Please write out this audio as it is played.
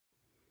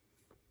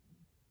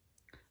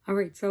All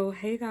right, so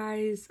hey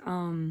guys,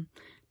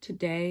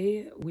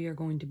 today we are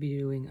going to be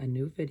doing a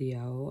new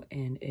video,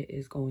 and it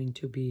is going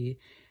to be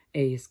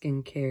a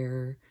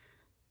skincare,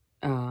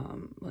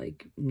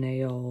 like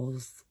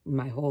nails,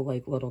 my whole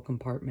like little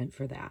compartment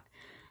for that.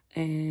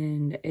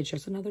 And it's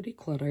just another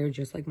declutter,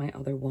 just like my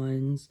other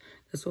ones.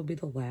 This will be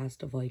the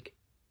last of like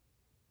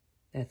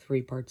that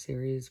 3-part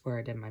series where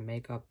I did my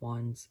makeup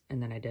once,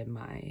 and then I did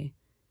my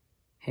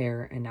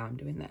hair, and now I'm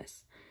doing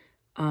this.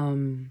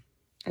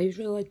 I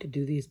usually like to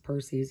do these per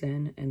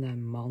season and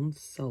then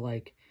months. So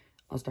like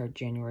I'll start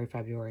January,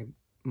 February,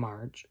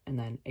 March, and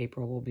then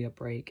April will be a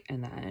break,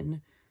 and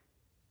then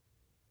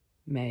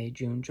May,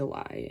 June,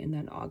 July, and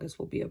then August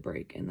will be a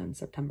break, and then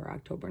September,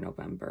 October,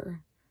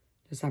 November,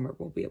 December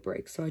will be a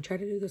break. So I try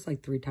to do this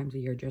like 3 times a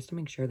year just to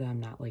make sure that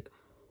I'm not like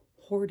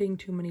hoarding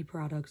too many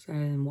products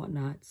and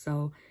whatnot.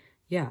 So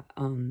yeah,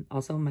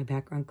 also my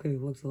background clearly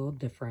looks a little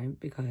different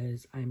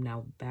because I'm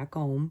now back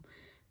home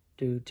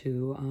due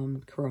to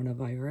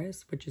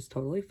coronavirus, which is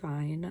totally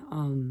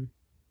fine.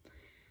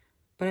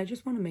 But I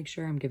just want to make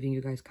sure I'm giving you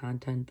guys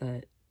content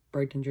that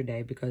brightens your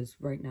day, because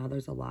right now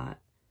there's a lot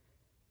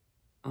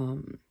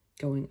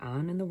going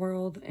on in the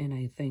world, and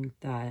I think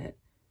that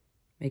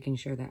making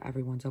sure that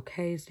everyone's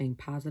okay, staying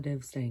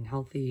positive, staying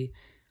healthy,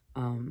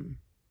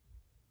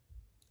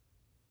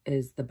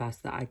 is the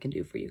best that I can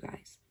do for you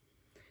guys.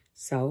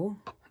 So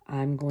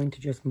I'm going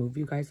to just move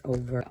you guys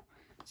over.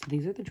 So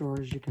these are the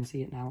drawers. You can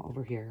see it now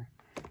over here.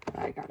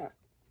 I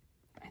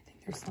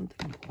think there's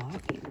something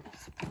blocking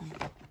this one.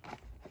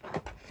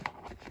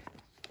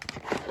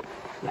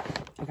 Yeah,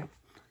 okay.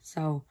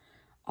 So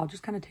I'll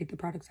just kind of take the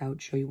products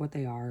out, show you what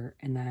they are,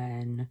 and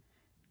then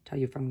tell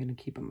you if I'm going to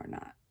keep them or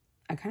not.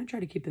 I kind of try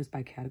to keep this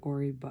by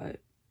category,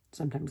 but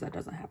sometimes that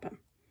doesn't happen.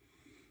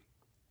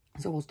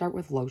 So we'll start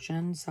with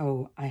lotion.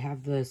 So I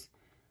have this,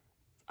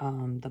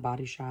 the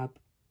Body Shop,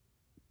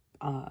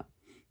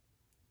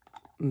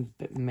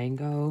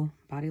 mango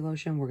body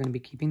lotion. We're going to be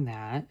keeping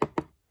that.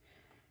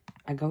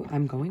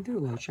 I'm going through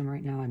lotion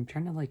right now. I'm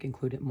trying to like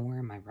include it more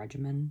in my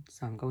regimen,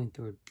 so I'm going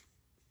through a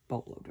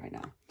boatload right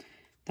now.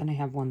 Then I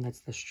have one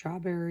that's the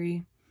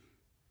strawberry.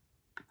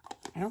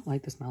 I don't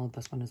like the smell of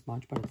this one as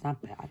much, but it's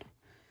not bad.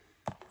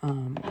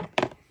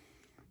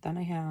 Then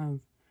I have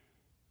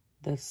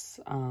this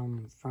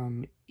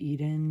from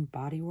Eden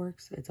Body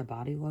Works. It's a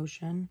body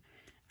lotion.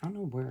 I don't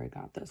know where I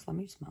got this. Let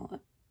me smell it.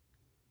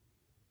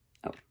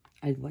 Oh,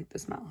 I like the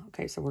smell.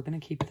 Okay, so we're gonna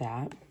keep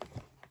that.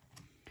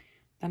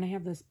 Then I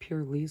have this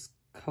Pure Lease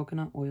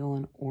Coconut Oil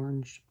and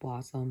Orange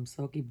Blossom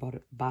Silky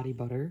Body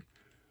Butter.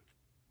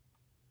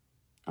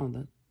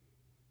 Oh,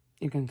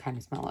 you can kind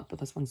of smell it, but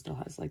this one still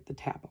has like the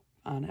tab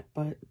on it.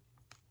 But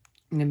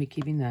I'm going to be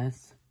keeping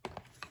this.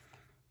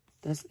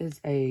 This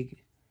is a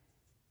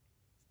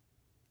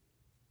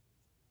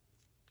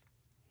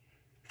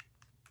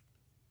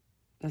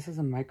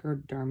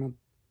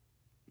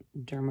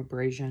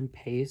microdermabrasion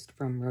paste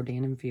from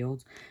Rodan &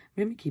 Fields.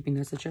 I'm going to be keeping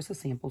this. It's just a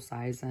sample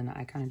size, and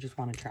I kind of just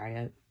want to try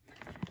it.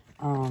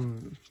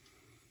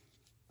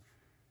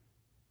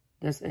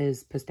 This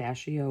is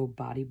Pistachio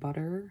Body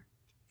Butter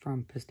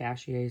from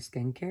Pistachio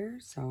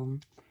Skincare, so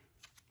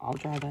I'll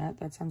try that.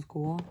 That sounds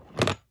cool.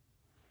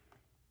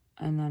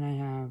 And then I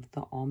have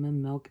the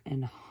Almond Milk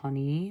and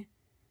Honey.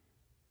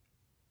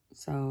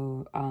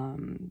 So,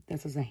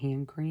 this is a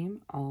hand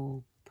cream.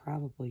 I'll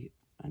probably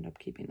end up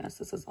keeping this.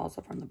 This is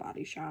also from the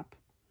Body Shop.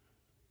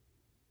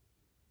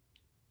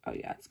 Oh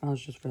yeah, it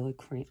smells just really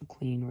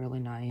clean, really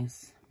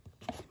nice.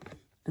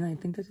 And I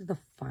think this is the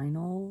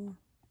final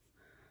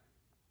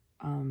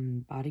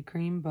body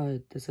cream,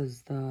 but this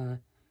is the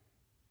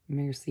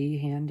Mercari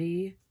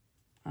Handy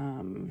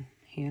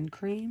hand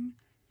cream.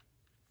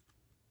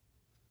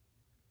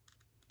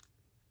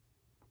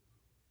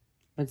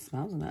 But it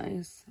smells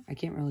nice. I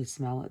can't really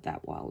smell it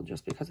that well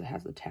just because it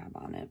has the tab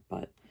on it.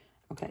 But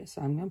okay,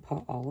 so I'm going to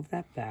put all of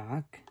that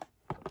back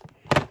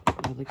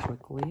really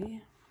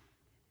quickly.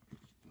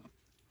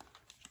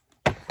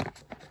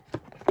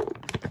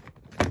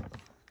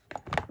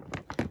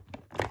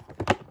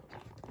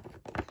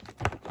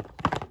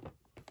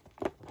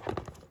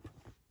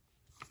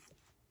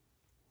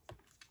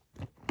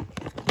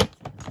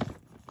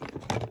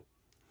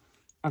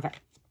 Okay,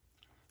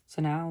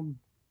 so now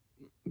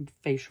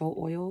facial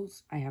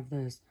oils. I have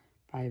this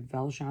by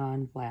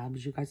Veljan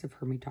Labs. You guys have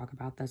heard me talk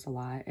about this a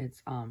lot.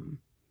 It's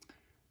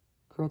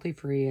cruelty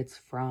free. It's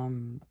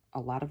from, a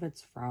lot of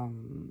it's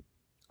from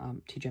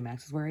TJ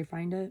Maxx is where I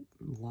find it.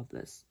 Love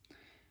this.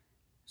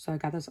 So I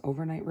got this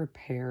overnight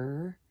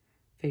repair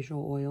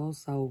facial oil.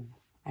 So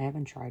I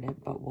haven't tried it,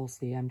 but we'll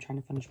see. I'm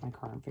trying to finish my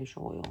current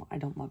facial oil. I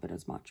don't love it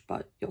as much,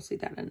 but you'll see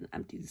that in an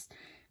empties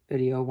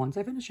video once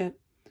I finish it.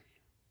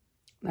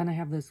 Then I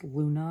have this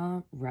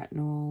Luna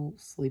Retinol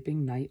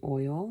Sleeping Night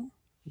Oil.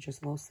 It's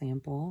just a little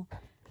sample.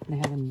 And I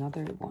have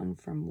another one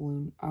from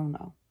Luna. Oh,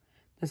 no.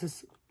 This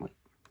is, wait.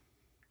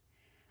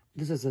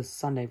 This is a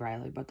Sunday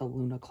Riley, but the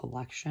Luna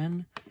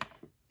collection.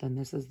 Then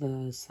this is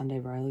the Sunday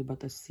Riley, but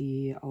the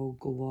CEO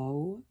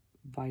Glow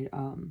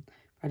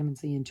Vitamin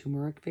C and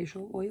Turmeric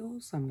Facial Oil.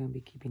 So I'm going to be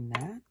keeping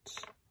that.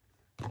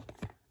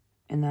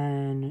 And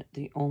then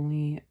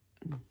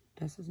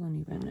this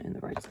isn't even in the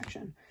right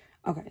section.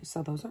 Okay,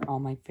 so those are all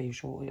my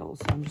facial oils.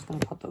 So I'm just going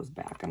to put those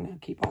back. I'm going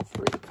to keep all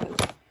three because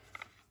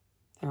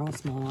they're all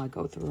small. I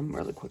go through them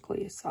really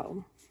quickly.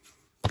 So,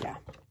 yeah.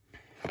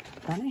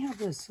 Then I have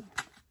this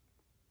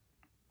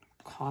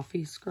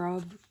coffee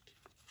scrub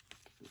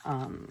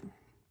from,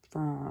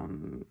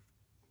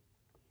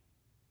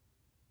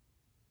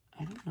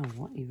 I don't know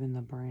what even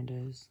the brand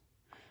is.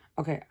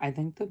 Okay, I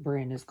think the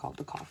brand is called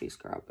the Coffee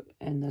Scrub,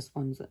 and this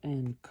one's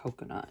in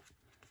coconut,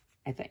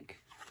 I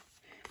think.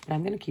 But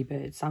I'm going to keep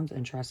it. It sounds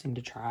interesting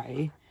to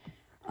try.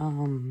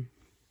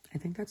 I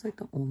think that's like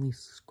the only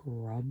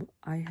scrub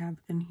I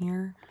have in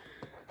here.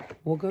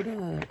 We'll go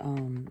to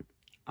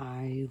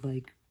I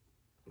like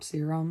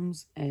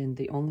serums, and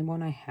the only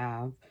one I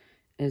have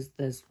is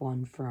this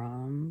one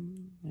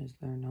from, is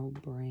there no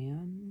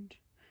brand?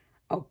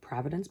 Oh,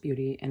 Providence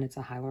Beauty, and it's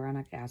a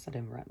hyaluronic acid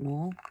and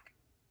retinol.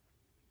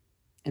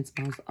 It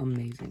smells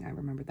amazing. I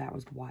remember that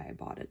was why I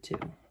bought it too.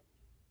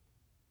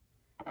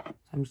 So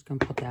I'm just going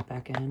to put that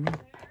back in.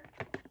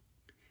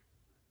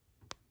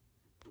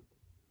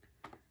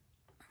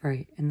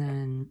 Alright, and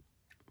then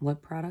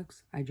lip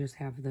products. I just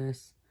have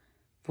this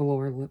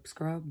Velour Lip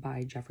Scrub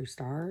by Jeffree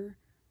Star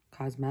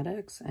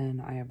Cosmetics,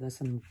 and I have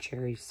this in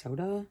Cherry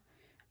Soda.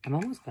 I'm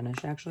almost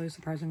finished, actually,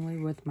 surprisingly,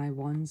 with my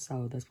one,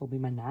 so this will be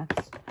my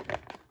next.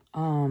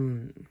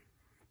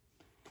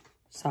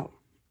 So,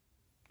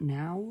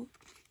 now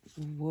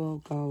we'll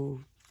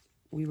go,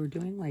 we were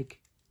doing, like,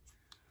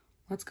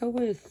 let's go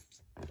with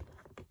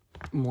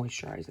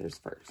moisturizers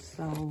first.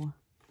 So,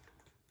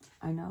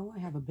 I know I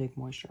have a big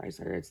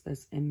moisturizer. It's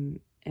this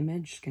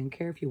Image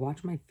Skincare. If you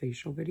watch my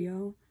facial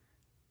video,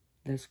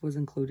 this was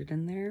included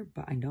in there,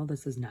 but I know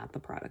this is not the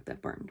product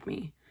that burned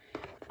me.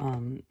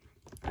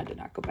 I did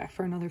not go back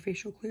for another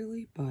facial,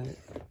 clearly, but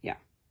yeah.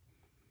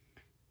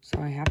 So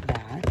I have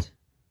that.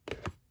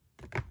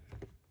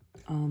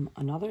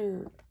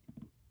 Another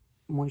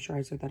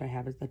moisturizer that I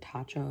have is the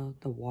Tatcha,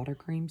 the water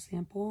cream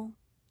sample.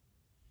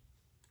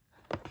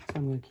 So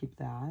I'm going to keep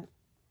that.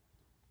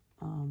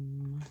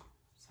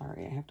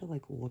 Sorry, I have to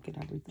like look at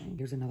everything.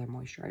 Here's another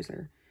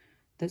moisturizer.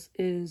 This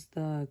is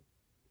the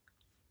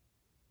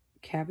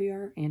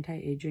Caviar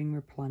Anti-Aging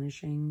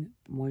Replenishing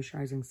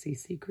Moisturizing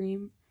CC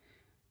Cream.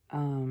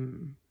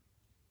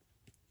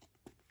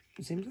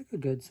 It seems like a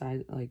good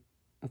size, like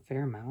a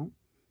fair amount.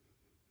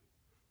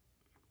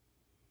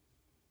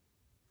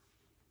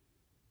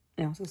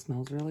 It also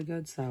smells really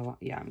good, so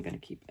yeah, I'm gonna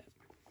keep it.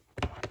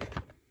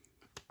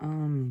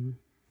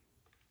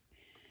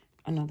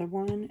 Another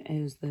one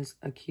is this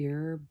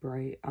Acure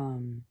Brightly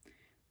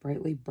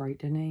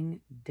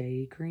Brightening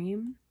Day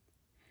Cream,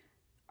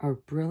 or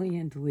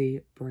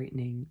Brilliantly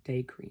Brightening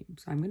Day Cream.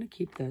 So I'm going to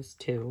keep this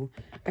too.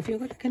 I feel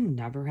like I can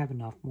never have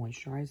enough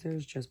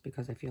moisturizers just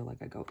because I feel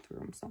like I go through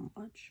them so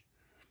much.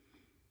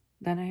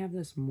 Then I have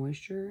this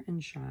Moisture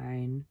and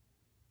Shine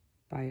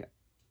by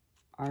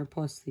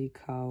R+C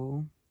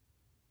Co.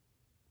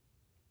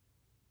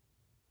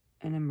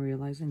 And I'm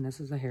realizing this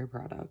is a hair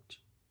product.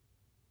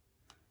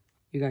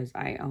 You guys,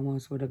 I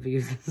almost would have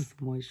used this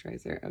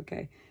moisturizer.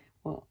 Okay,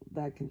 well,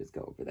 that can just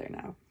go over there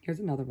now. Here's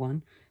another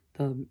one.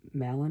 The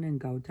Malin and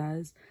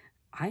Gotez.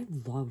 I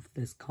love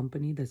this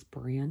company, this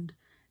brand.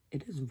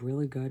 It is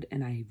really good,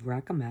 and I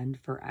recommend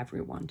for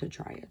everyone to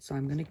try it. So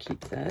I'm going to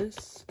keep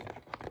this.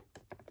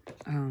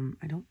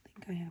 I don't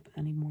think I have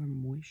any more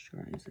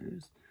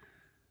moisturizers.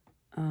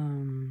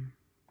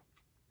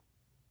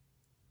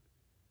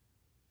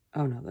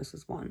 Oh, no, this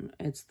is one.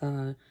 It's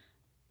the...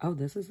 Oh,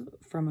 this is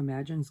from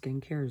Imagine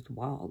Skincare as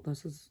well.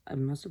 This is... I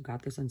must have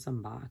got this in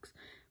some box.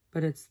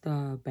 But it's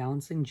the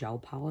Balancing Gel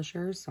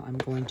Polisher, so I'm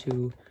going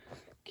to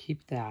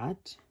keep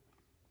that.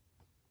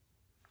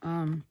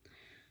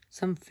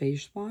 Some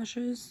face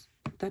washes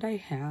that I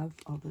have.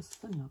 Oh, this is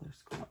another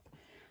scrub.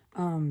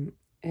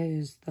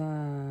 Is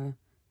the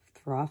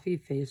Frothy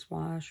Face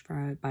Wash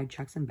by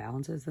Checks and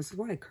Balances. This is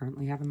what I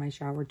currently have in my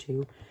shower,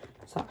 too.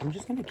 So I'm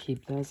just going to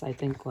keep this. I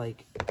think,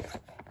 like,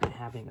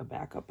 having a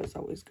backup is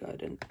always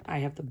good. And I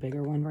have the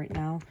bigger one right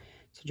now.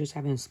 So just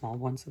having a small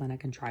one so then I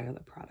can try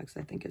other products,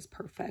 I think is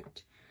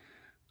perfect.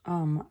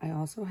 I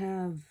also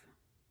have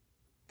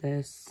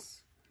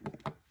this.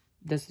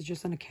 This is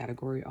just in a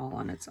category all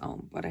on its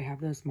own. But I have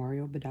this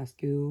Mario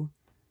Badescu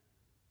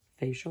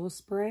facial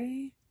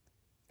spray.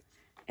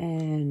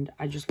 And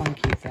I just want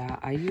to keep that.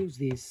 I use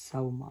these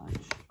so much.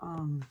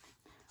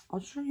 I'll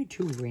just show you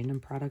two random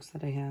products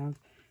that I have.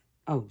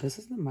 Oh, this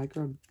is the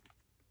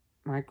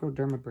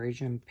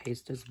microdermabrasion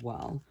paste as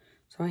well.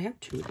 So I have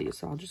two of these.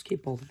 So I'll just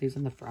keep both of these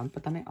in the front.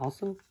 But then I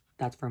also,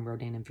 that's from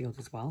Rodan & Fields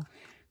as well.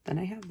 Then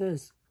I have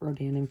this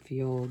Rodan &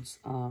 Fields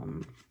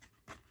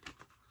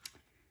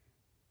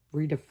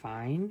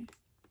Redefine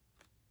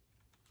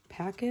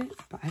packet.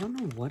 But I don't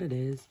know what it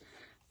is.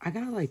 I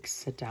gotta like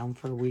sit down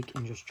for a week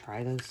and just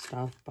try this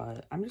stuff.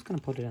 But I'm just gonna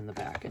put it in the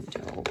back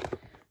until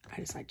I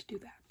decide to do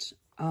that.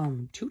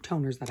 Two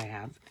toners that I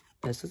have.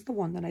 This is the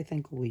one that I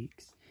think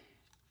leaks.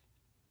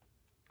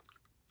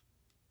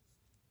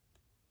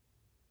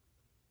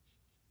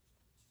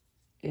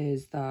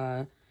 Is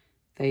the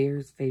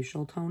Thayer's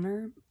facial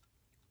toner.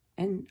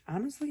 And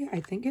honestly, I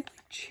think it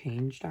like,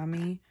 changed on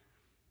me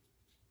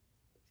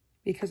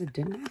because it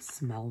did not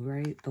smell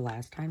right the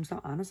last time. So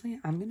honestly,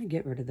 I'm going to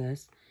get rid of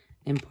this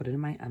and put it in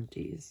my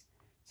empties.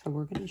 So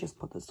we're going to just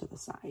put this to the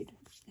side.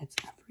 It's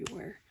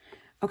everywhere.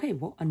 Okay,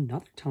 well,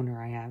 another toner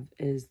I have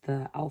is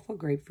the Alpha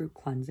Grapefruit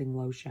Cleansing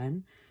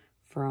Lotion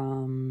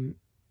from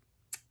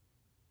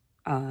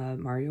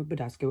Mario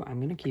Badescu. I'm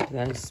going to keep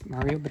this.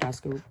 Mario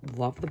Badescu,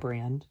 love the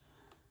brand.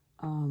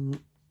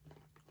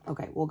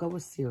 Okay, we'll go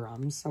with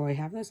serums. So I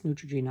have this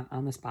Neutrogena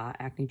On the Spot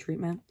acne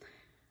treatment.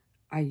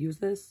 I use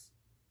this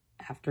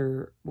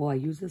I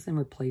use this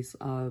in place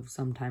of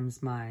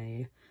sometimes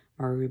my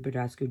Mario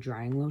Badescu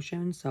drying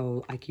lotion.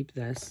 So I keep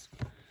this.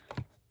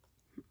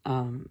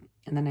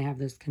 And then I have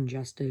this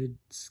congested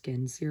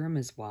skin serum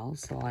as well.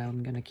 So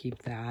I'm going to keep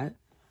that.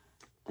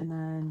 And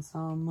then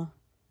some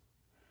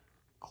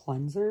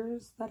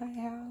cleansers that I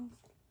have.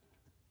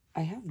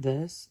 I have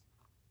this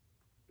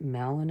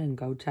Malin and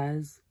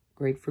Gotez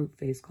Grapefruit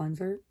Face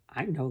Cleanser.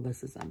 I know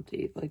this is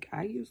empty. Like,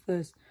 I used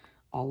this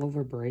all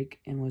over break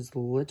and was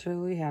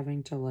literally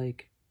having to,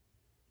 like,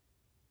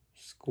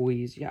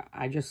 squeeze. Yeah,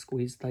 I just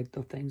squeezed, like,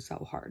 the thing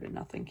so hard and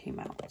nothing came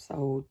out.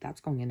 So that's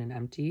going in an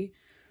empty.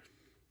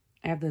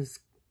 I have this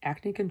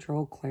Acne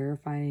Control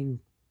Clarifying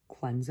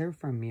Cleanser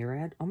from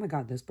Murad. Oh my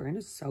god, this brand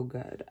is so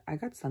good. I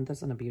got sent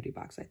this in a beauty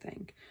box, I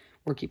think.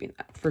 We're keeping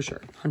that for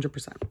sure,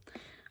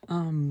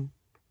 100%.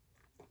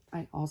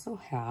 I also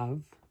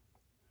have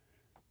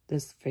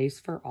this Face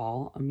for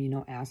All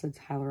Amino Acids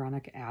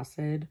Hyaluronic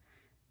Acid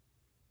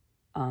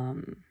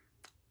Hydration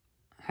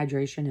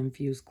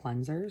Infused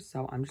Cleanser.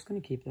 So I'm just going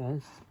to keep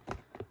this.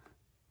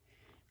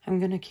 I'm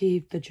going to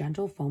keep the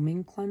Gentle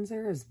Foaming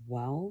Cleanser as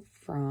well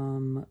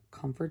from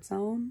Comfort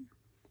Zone.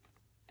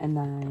 And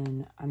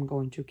then I'm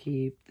going to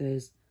keep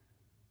this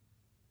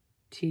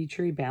Tea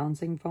Tree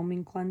Balancing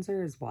Foaming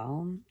Cleanser as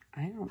well.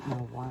 I don't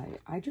know why.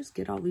 I just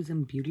get all these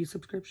in beauty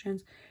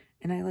subscriptions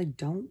and I like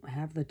don't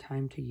have the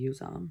time to use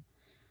them.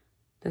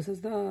 This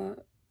is the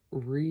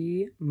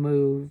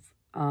Remove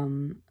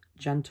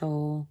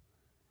Gentle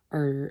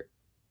or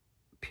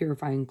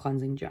Purifying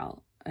Cleansing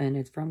Gel. And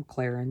it's from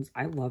Clarins.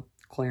 I love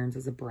Clarins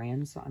as a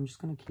brand, so I'm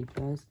just going to keep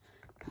this.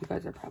 You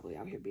guys are probably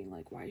out here being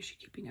like, why is she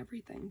keeping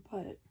everything?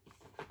 But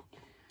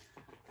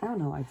I don't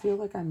know. I feel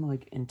like I'm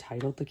like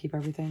entitled to keep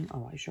everything.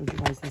 Oh, I showed you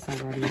guys this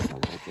already, so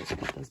we'll just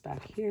put this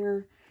back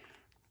here.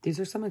 These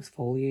are some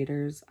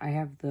exfoliators. I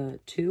have the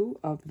 2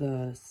 of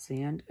the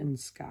Sand and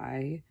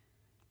Sky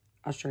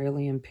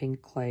Australian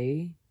Pink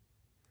Clay.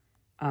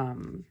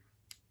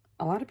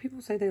 A lot of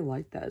people say they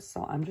like this,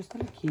 so I'm just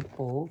going to keep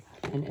both.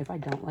 And if I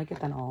don't like it,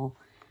 then I'll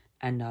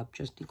end up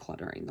just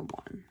decluttering the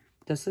one.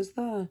 This is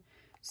the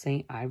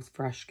St. Ives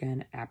Fresh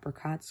Skin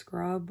Apricot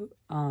Scrub.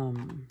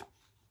 I'm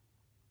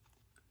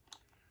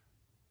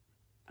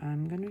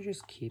going to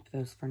just keep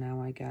this for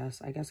now, I guess.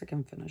 I guess I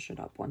can finish it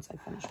up once I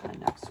finish my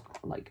next,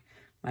 like,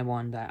 my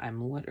one that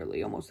I'm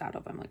literally almost out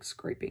of. I'm, like,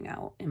 scraping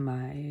out in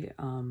my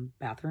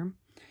bathroom.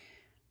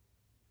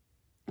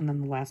 And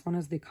then the last one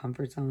is the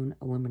Comfort Zone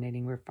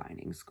Illuminating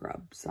Refining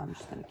Scrub. So I'm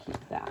just going to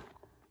keep that.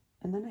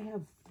 And then I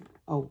have,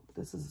 oh,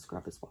 this is a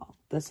scrub as well.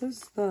 This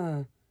is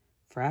the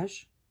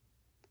Fresh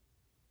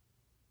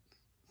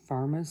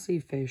Pharmacy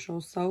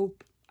Facial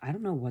Soap. I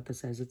don't know what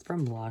this is. It's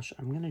from Lush.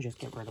 I'm going to just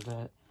get rid of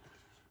it.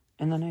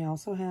 And then I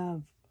also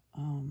have,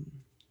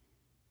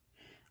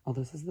 oh,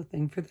 this is the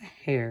thing for the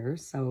hair.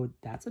 So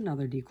that's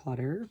another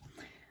declutter.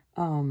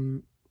 I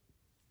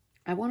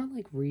want to,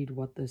 like, read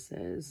what this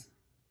is.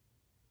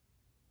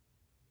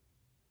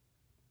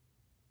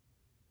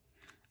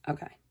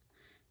 Okay.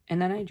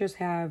 And then I just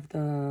have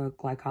the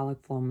Glycolic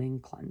Foaming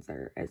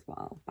Cleanser as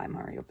well by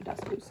Mario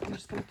Badescu. So I'm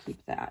just going to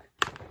keep that.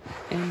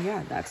 And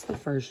yeah, that's the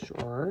first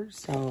drawer.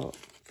 So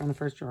from the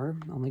first drawer,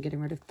 I'm only getting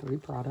rid of 3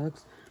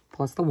 products.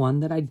 Plus the one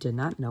that I did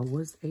not know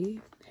was a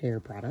hair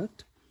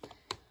product.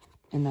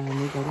 And then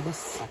we go to the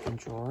second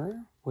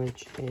drawer,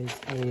 which is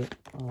a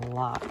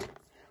lot.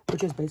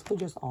 Which is basically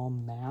just all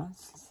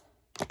masks.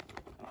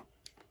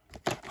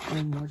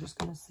 And we're just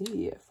going to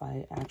see if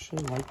I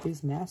actually like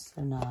these masks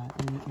or not.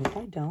 And if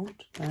I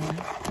don't,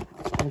 then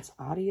it's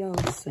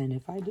adios. And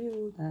if I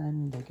do,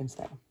 then they can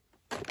stay.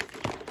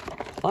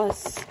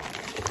 Plus,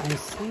 I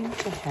seem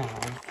to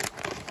have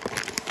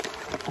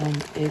an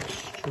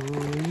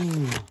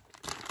extreme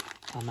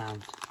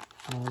amount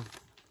of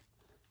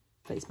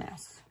face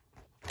masks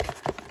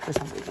for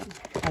some reason.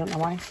 I don't know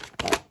why,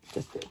 but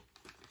just do.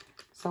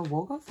 So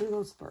we'll go through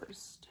those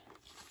first.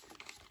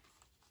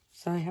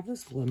 So I have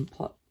this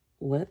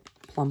lip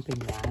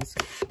plumping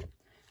mask.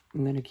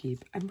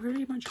 I'm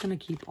pretty much going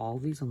to keep all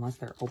these unless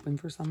they're open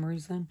for some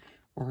reason,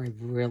 or I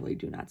really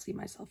do not see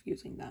myself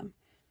using them.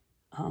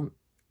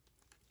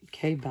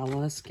 K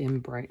Bella Skin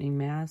Brightening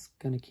Mask,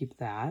 going to keep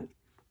that.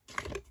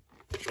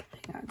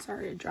 Hang on,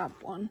 sorry, I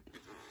dropped one.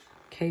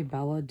 K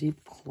Bella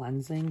Deep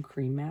Cleansing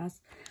Cream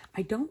Mask.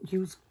 I don't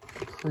use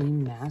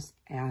cream masks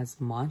as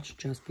much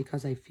just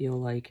because I feel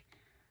like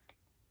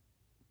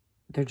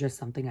they're just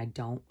something I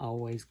don't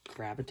always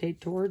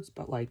gravitate towards,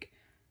 but like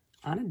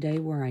on a day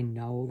where I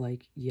know,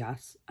 like,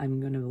 yes, I'm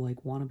going to,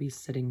 like, want to be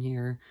sitting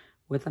here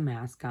with a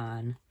mask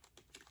on,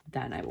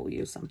 then I will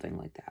use something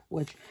like that,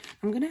 which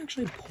I'm going to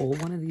actually pull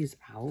one of these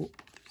out.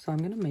 So I'm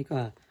going to make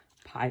a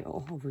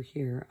pile over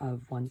here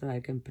of ones that I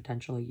can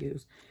potentially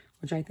use,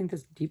 which I think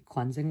this deep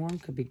cleansing one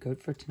could be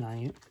good for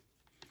tonight.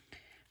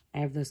 I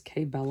have this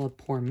K Bella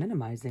pore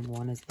minimizing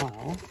one as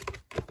well.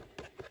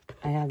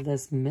 I have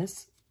this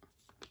Miss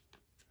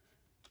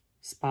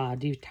Spa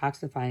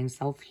detoxifying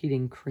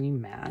self-heating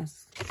cream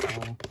mask.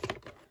 So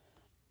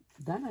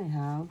then I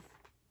have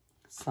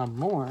some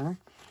more.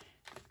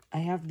 I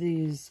have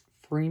these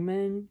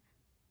Freeman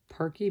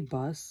Perky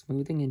Bust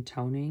smoothing and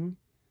toning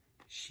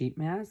sheet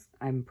mask.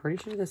 I'm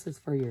pretty sure this is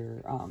for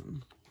your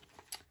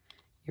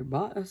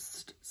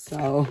bust.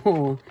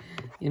 So,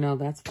 you know,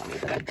 that's funny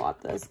that I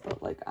bought this,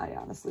 but like I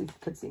honestly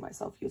could see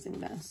myself using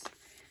this.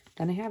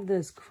 Then I have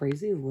this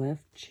Crazy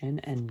Lift chin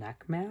and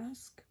neck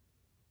mask.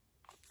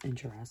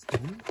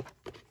 Interesting.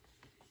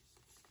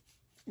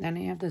 Then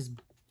I have this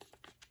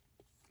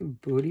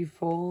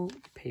Bootyful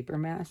paper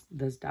mask.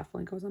 This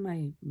definitely goes on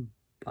my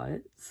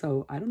butt.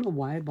 So I don't know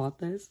why I bought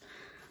this,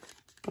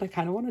 but I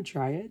kind of want to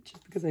try it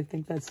just because I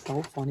think that's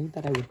so funny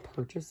that I would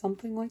purchase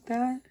something like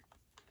that.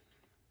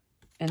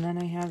 And then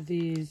I have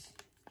these.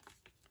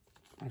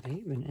 Are they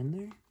even in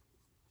there?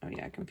 Oh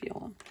yeah, I can feel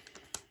them.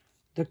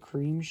 The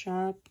Cream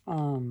Shop,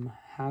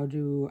 How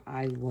Do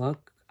I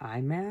Look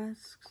eye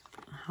masks.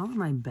 How are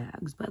my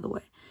bags, by the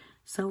way?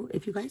 So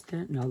if you guys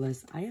didn't know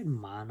this, I had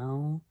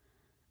mono.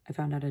 I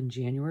found out in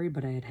January,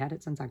 but I had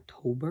it since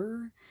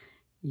October.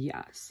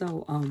 Yeah,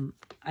 so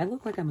I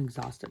look like I'm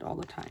exhausted all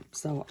the time.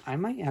 So I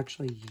might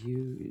actually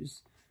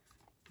use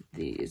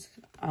these.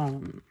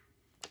 Then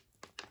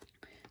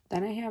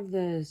I have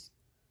this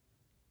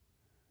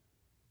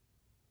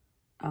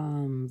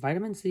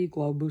Vitamin C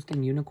Glow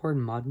Boosting Unicorn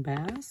Mud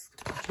Mask,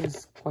 which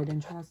is quite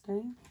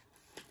interesting.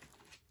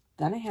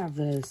 Then I have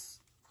this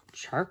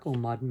Charcoal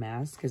Mud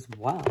Mask as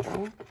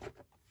well.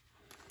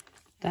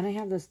 Then I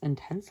have this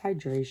Intense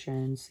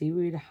Hydration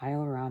Seaweed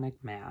Hyaluronic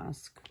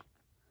Mask.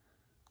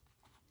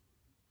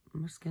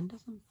 My skin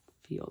doesn't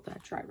feel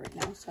that dry right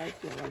now, so I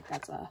feel like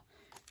that's a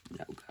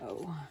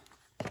no-go.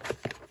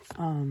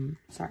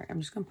 Sorry, I'm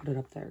just gonna put it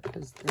up there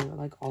because they're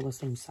like all the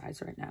same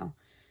size right now.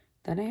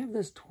 Then I have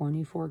this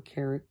 24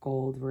 karat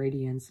gold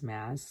radiance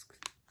mask.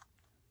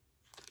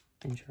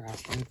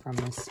 Interesting, from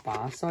the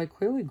Spa. So I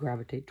clearly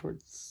gravitate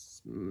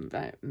towards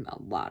a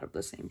lot of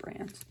the same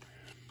brands.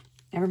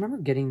 I remember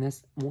getting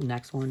this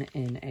next one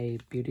in a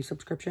beauty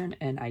subscription,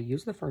 and I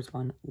used the first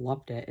one,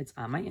 loved it. It's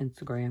on my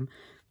Instagram.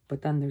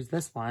 But then there's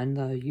this one,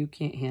 the You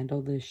Can't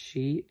Handle This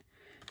Sheet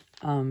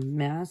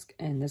mask,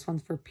 and this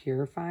one's for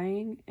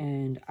purifying,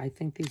 and I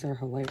think these are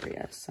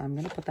hilarious. So I'm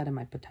going to put that in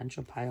my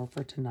potential pile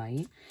for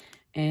tonight.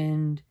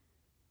 And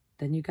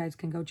then you guys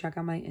can go check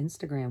out my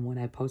Instagram when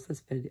I post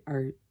this video,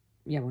 or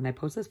yeah, when I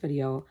post this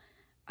video,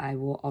 I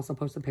will also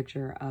post a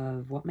picture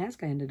of what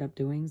mask I ended up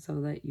doing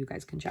so that you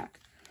guys can check.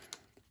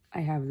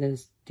 I have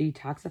this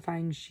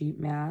detoxifying sheet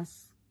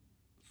mask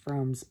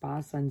from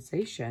Spa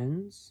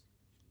Sensations.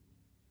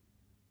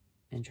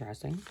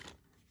 Interesting.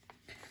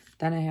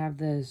 Then I have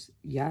this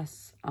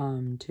Yes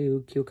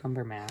to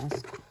Cucumber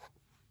mask.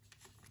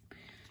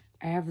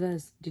 I have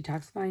this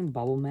detoxifying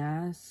bubble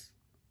mask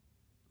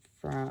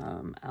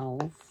from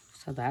e.l.f.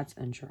 So that's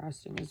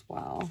interesting as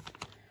well.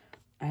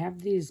 I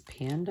have these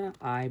Panda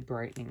Eye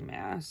Brightening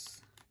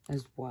masks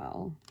as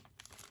well.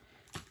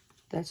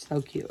 That's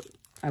so cute.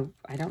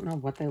 I don't know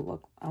what they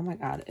look. Oh my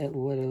god, it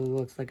literally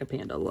looks like a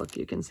panda. Look,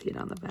 you can see it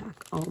on the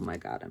back. Oh my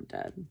god, I'm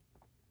dead.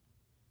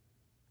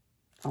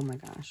 Oh my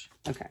gosh.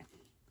 Okay.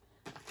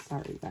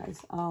 Sorry,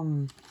 guys.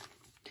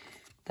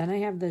 Then I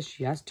have this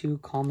Yes to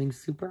Calming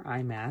Super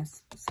Eye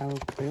Mask. So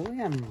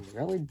clearly I'm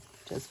really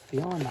just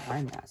feeling the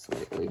eye mask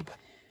lately.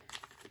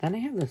 Then I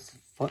have this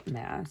foot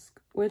mask,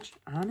 which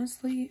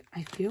honestly,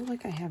 I feel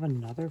like I have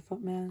another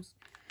foot mask.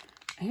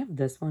 I have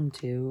this one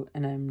too,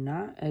 and I'm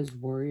not as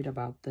worried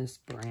about this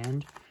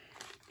brand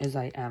as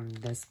I am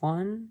this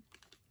one.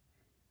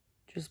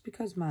 Just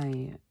because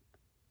my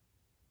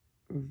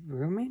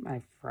roommate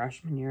my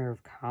freshman year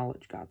of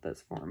college got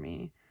this for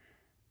me.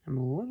 I'm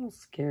a little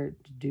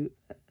scared to do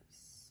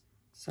this.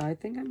 So I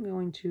think I'm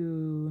going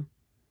to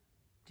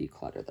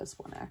declutter this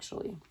one,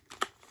 actually.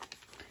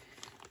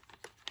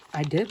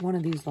 I did one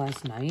of these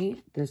last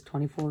night, this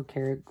 24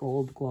 karat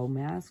gold glow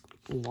mask.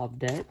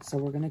 Loved it, so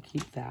we're going to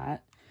keep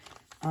that.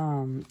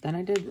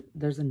 Then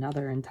there's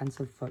another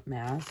intensive foot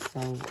mask, so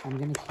I'm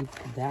going to keep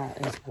that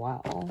as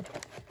well.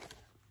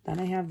 Then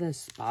I have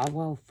this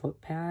Spawell foot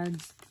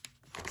pads,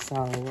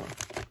 so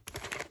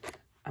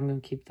I'm going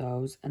to keep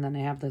those. And then I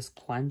have this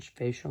Clench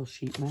facial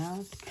sheet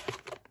mask.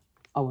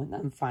 Oh, and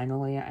then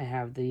finally I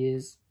have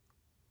these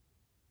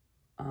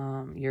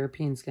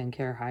European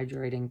Skincare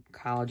Hydrating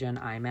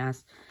Collagen Eye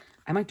Mask.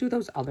 I might do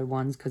those other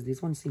ones because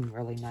these ones seem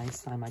really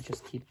nice, so I might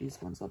just keep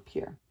these ones up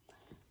here.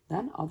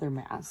 Then other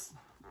masks.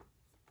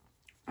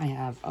 I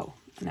have, oh,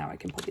 now I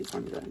can put these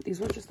ones in. These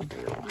were just the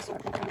bigger ones, so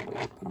I'm going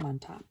to put them on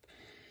top.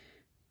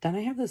 Then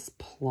I have this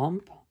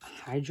Plump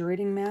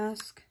Hydrating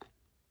Mask.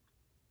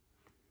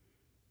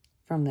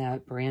 from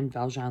that brand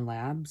Valjean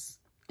Labs.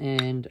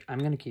 And I'm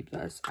going to keep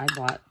this. I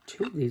bought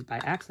 2 of these by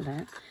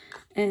accident.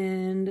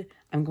 And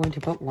I'm going to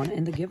put one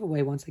in the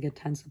giveaway once I get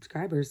 10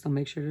 subscribers. So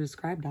make sure to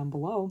subscribe down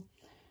below.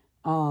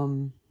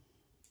 Another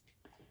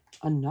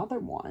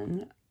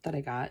one that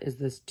I got is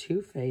this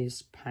Too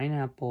Faced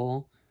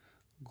Pineapple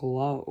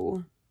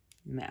Glow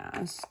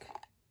Mask.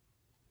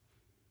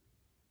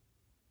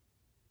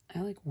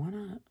 I like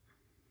wanna...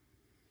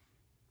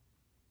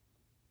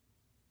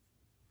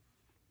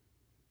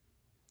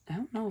 I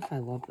don't know if I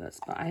love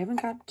this, but I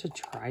haven't got to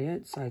try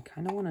it, so I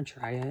kind of want to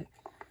try it.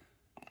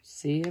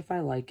 See if I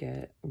like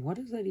it. What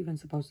is that even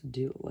supposed to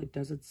do? Like,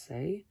 does it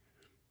say?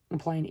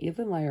 Apply an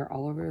even layer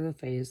all over the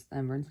face,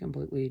 then rinse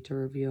completely to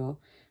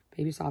reveal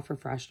baby soft,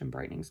 refreshed, and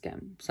brightening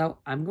skin. So,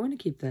 I'm going to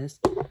keep this,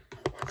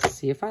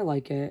 see if I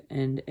like it,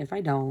 and if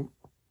I don't,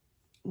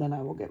 then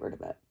I will get rid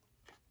of it.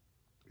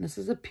 This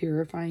is a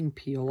purifying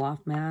peel-off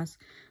mask.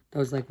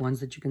 Those, like, ones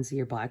that you can see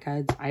your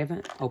blackheads. I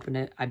haven't opened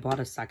it. I bought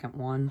a second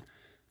one.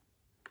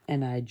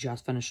 And I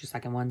just finished the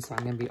second one, so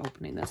I'm going to be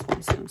opening this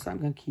one soon. So I'm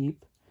going to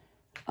keep.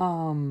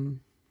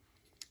 Then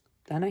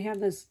I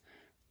have this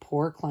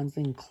pore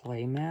cleansing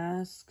clay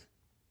mask.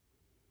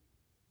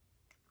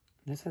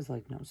 This has,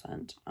 like, no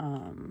scent.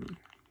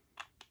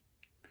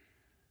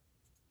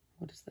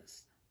 What is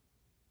this?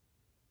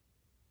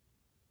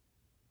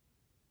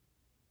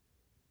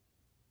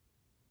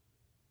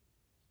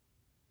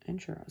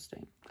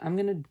 Interesting. I'm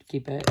going to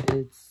keep it.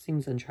 It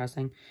seems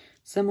interesting.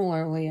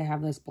 Similarly, I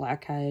have this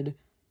blackhead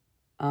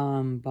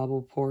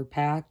bubble pore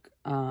pack.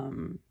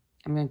 I'm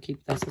going to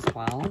keep this as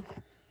well.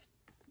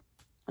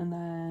 And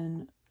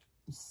then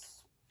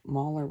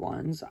smaller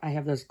ones. I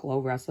have this glow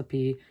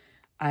recipe.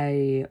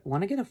 I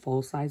want to get a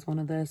full-size one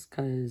of this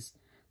because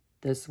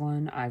this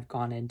one I've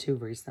gone into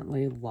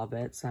recently. Love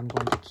it. So I'm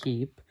going to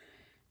keep.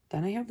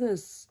 Then I have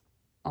this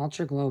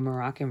Ultra Glow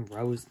Moroccan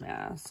Rose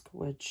Mask,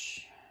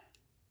 which,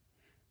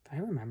 if I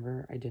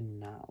remember, I did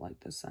not like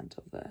the scent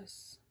of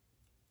this.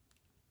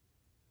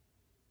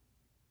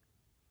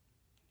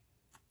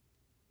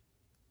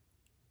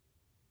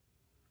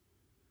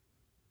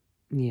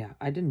 Yeah,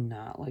 I did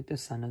not like the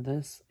scent of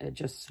this. It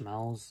just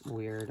smells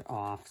weird,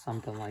 off,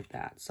 something like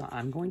that. So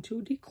I'm going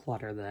to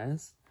declutter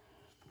this.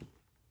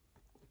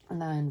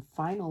 And then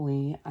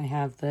finally, I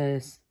have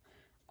this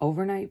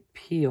overnight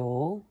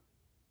peel.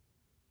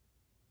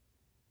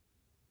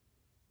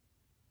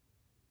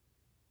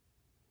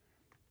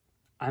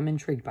 I'm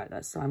intrigued by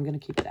this, so I'm going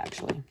to keep it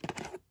actually.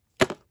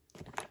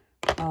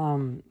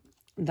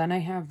 Then I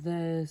have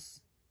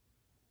this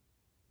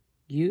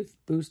Youth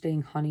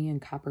Boosting Honey and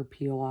Copper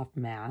Peel Off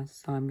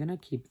Mask. So I'm going to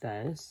keep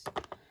this.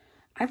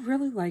 I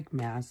really like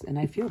masks, and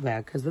I feel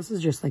bad because this is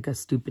just like a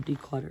stupid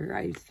declutter,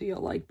 I feel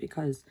like,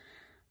 because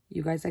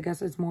you guys, I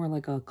guess it's more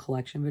like a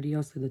collection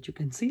video so that you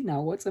can see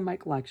now what's in my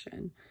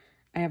collection.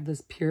 I have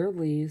this Pure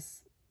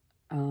Lace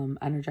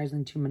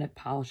Energizing 2-minute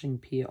Polishing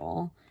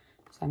Peel.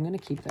 So I'm going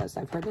to keep this.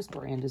 I've heard this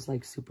brand is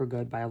like super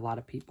good by a lot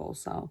of people.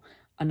 So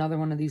another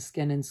one of these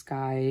Skin and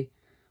Sky,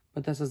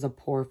 but this is a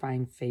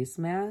porifying face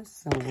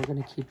mask, so we're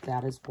going to keep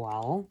that as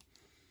well.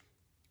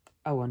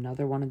 Oh,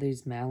 another one of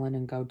these Malin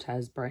and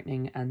Gotez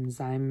Brightening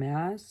Enzyme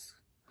Masks.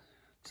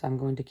 So I'm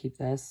going to keep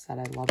this. Said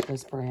I love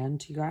this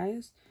brand, you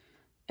guys.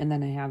 And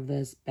then I have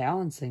this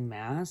Balancing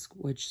Mask,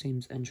 which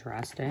seems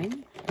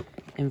interesting.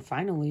 And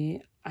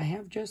finally, I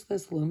have just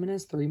this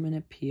Luminous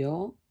 3-minute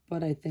Peel,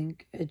 but I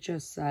think it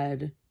just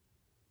said...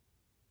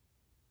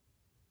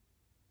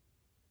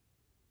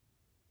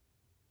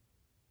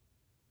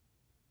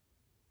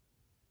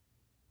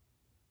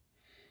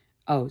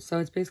 Oh, so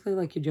it's basically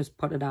like you just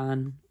put it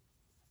on,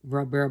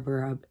 rub,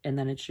 and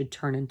then it should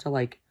turn into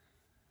like,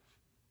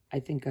 I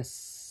think a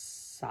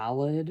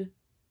solid,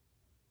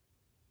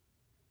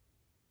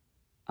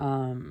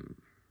 to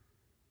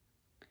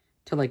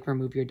like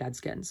remove your dead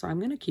skin. So I'm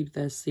going to keep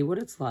this, see what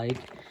it's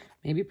like,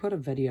 maybe put a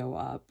video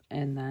up,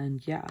 and then,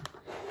 yeah.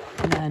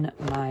 And then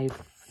my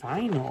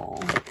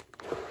final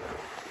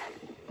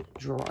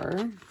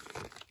drawer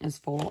is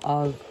full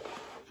of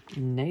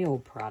nail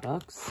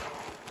products,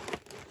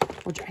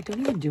 which I don't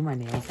even do my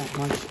nails that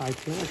much, so I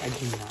feel like I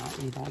do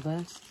not need all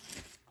this.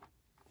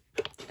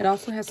 It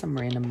also has some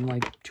random,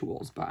 like,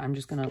 tools, but I'm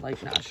just gonna,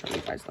 like, not show you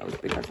guys those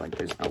because, like,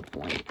 there's no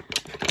point.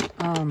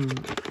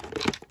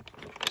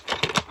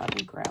 Let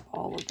me grab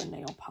all of the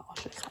nail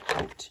polishes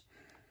out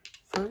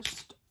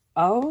first.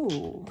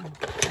 Oh,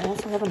 I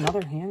also have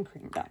another hand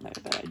cream down there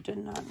that I did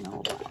not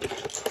know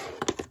about.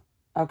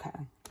 Okay,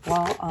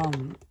 well,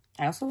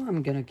 I also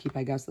am gonna keep,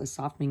 I guess, the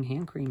softening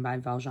hand cream by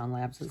Valjean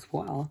Labs as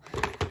well.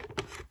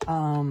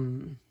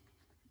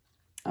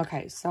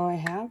 Okay, so I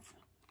have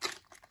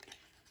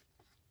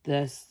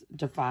this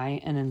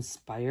Defy and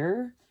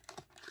Inspire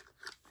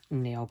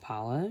nail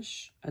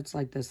polish. It's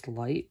like this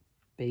light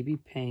baby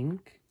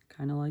pink,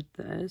 kind of like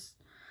this.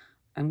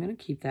 I'm going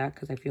to keep that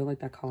because I feel like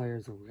that color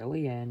is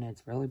really in.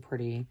 It's really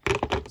pretty.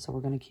 So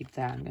we're going to keep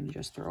that. I'm going to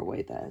just throw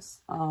away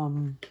this.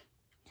 I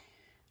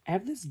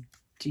have this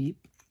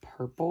deep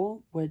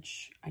purple,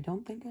 which I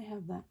don't think I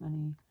have that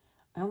many.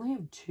 I only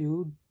have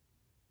two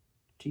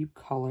deep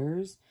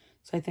colors.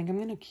 So I think I'm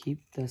going to keep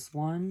this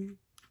one,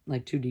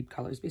 like 2 deep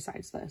colors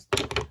besides this.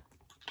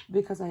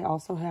 Because I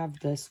also have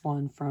this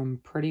one from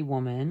Pretty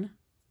Woman.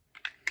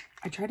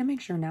 I try to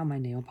make sure now my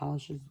nail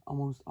polish is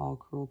almost all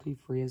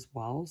cruelty-free as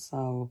well.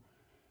 So,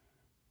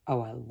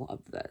 oh, I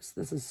love this.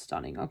 This is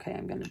stunning. Okay,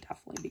 I'm going to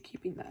definitely be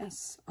keeping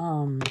this.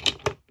 And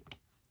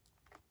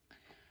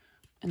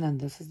then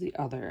this is the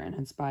other, and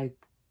it's by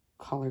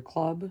Color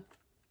Club.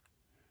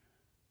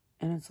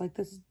 And it's like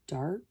this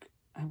dark,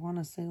 I want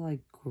to say like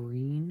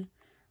green.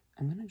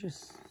 I'm going to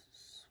just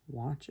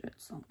swatch it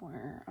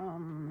somewhere.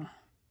 Oh,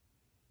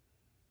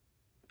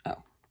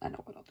 I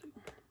know what I'll do.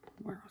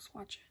 Where I'll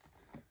swatch it.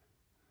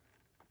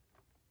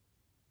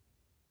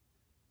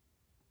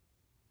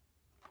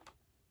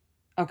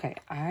 Okay,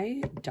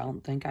 I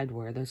don't think I'd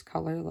wear this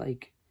color.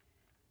 Like,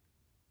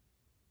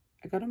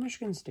 I go to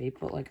Michigan State,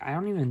 but like, I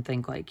don't even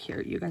think like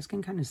here, you guys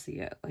can kind of see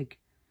it. Like,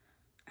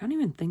 I don't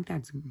even think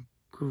that's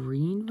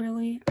green,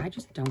 really. I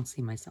just don't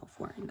see myself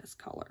wearing this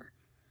color,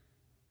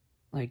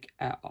 like,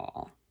 at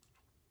all.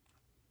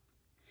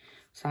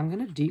 So I'm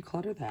gonna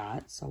declutter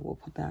that. So we'll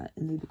put that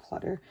in the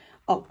declutter.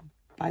 Oh,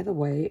 by the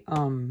way,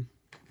 from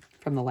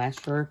the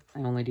last drawer, I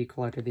only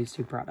decluttered these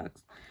 2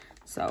 products.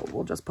 So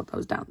we'll just put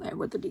those down there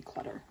with the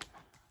declutter.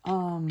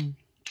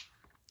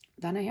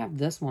 Then I have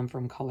this one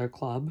from Color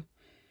Club,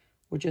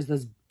 which is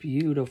this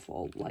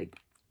beautiful, like,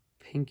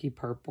 pinky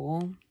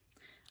purple.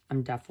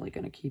 I'm definitely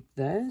going to keep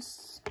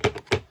this.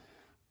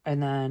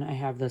 And then I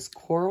have this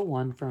coral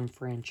one from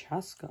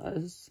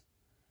Francesca's,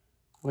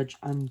 which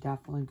I'm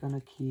definitely going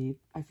to keep.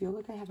 I feel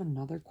like I have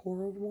another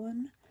coral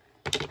one,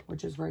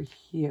 which is right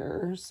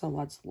here. So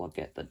let's look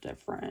at the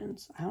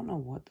difference. I don't know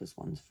what this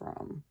one's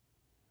from.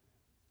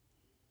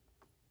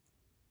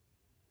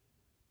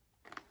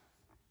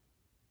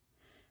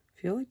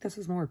 I feel like this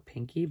is more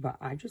pinky, but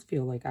I just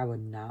feel like I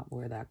would not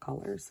wear that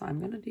color. So I'm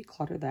going to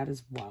declutter that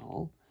as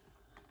well.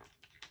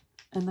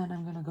 And then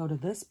I'm going to go to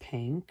this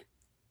pink,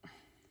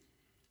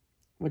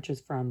 which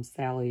is from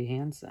Sally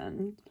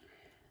Hansen.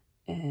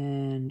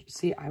 And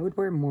see, I would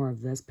wear more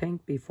of this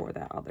pink before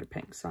that other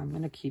pink. So I'm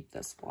going to keep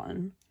this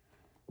one.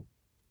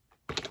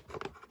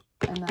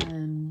 And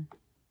then,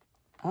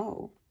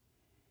 oh,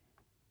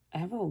 I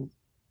have a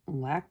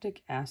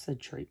lactic acid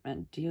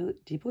treatment.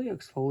 Deeply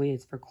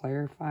exfoliates for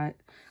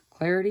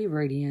clarity,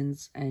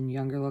 radiance, and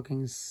younger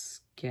looking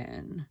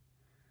skin.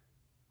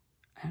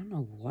 I don't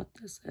know what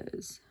this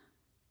is.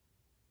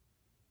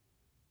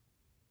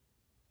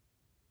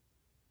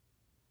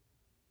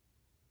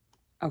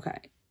 Okay,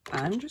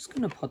 I'm just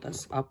going to put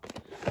this up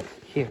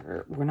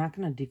here. We're not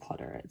going to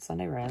declutter it.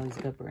 Sunday Riley's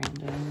a good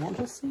brand, and we'll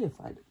just see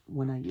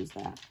when I use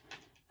that.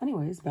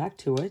 Anyways, back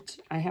to it.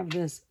 I have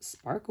this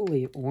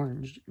sparkly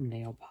orange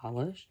nail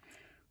polish,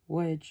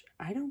 which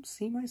I don't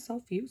see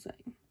myself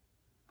using.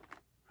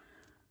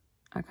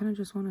 I kind of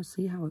just want to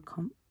see how it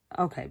comes.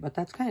 Okay, but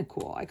that's kind of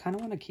cool. I kind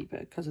of want to keep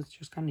it because it's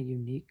just kind of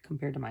unique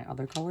compared to my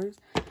other colors.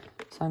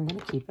 So I'm going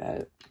to keep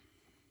it.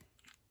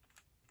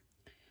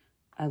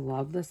 I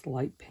love this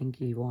light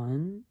pinky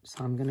one,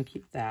 so I'm going to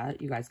keep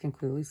that. You guys can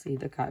clearly see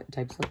the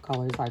types of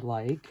colors I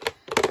like.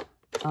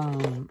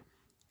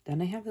 Then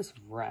I have this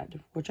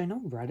red, which I know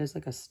red is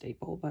like a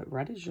staple, but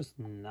red is just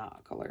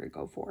not a color I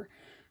go for.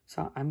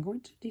 So I'm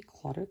going to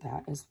declutter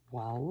that as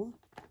well.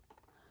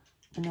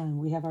 And then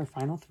we have our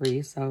final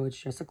 3, so it's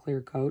just a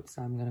clear coat,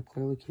 so I'm going to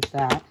clearly keep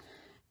that.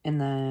 And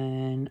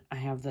then I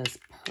have this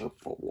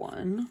purple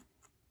one,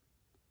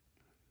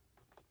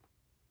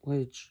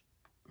 which,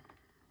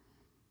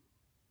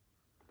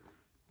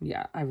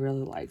 yeah, I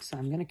really like. So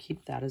I'm going to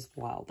keep that as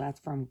well. That's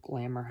from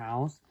Glamour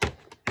House.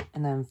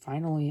 And then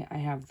finally, I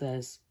have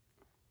this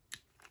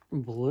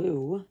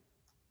blue,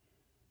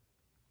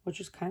 which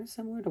is kind of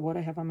similar to what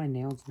I have on my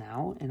nails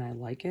now, and I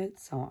like it,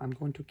 so I'm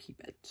going to keep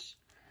it.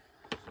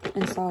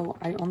 And so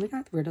I only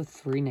got rid of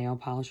 3 nail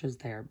polishes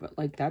there, but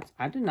like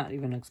I did not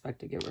even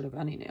expect to get rid of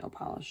any nail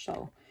polish,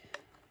 so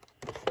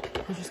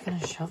I'm just going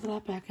to shove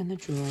that back in the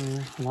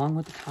drawer along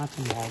with the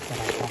cotton balls that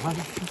I bought.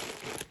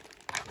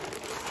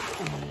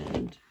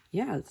 And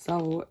yeah,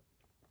 so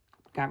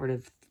got rid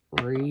of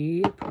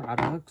 3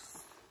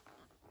 products,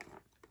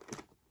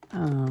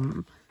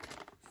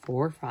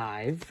 4,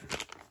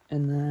 5,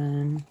 and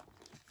then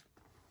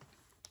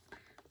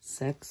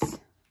 6,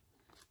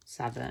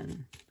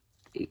 7,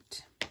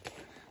 8.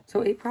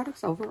 So 8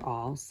 products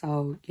overall.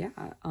 So yeah,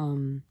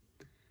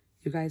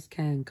 you guys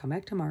can come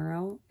back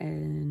tomorrow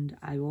and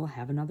I will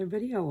have another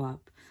video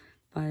up.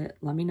 But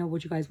let me know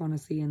what you guys want to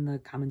see in the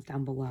comments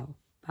down below.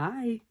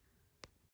 Bye.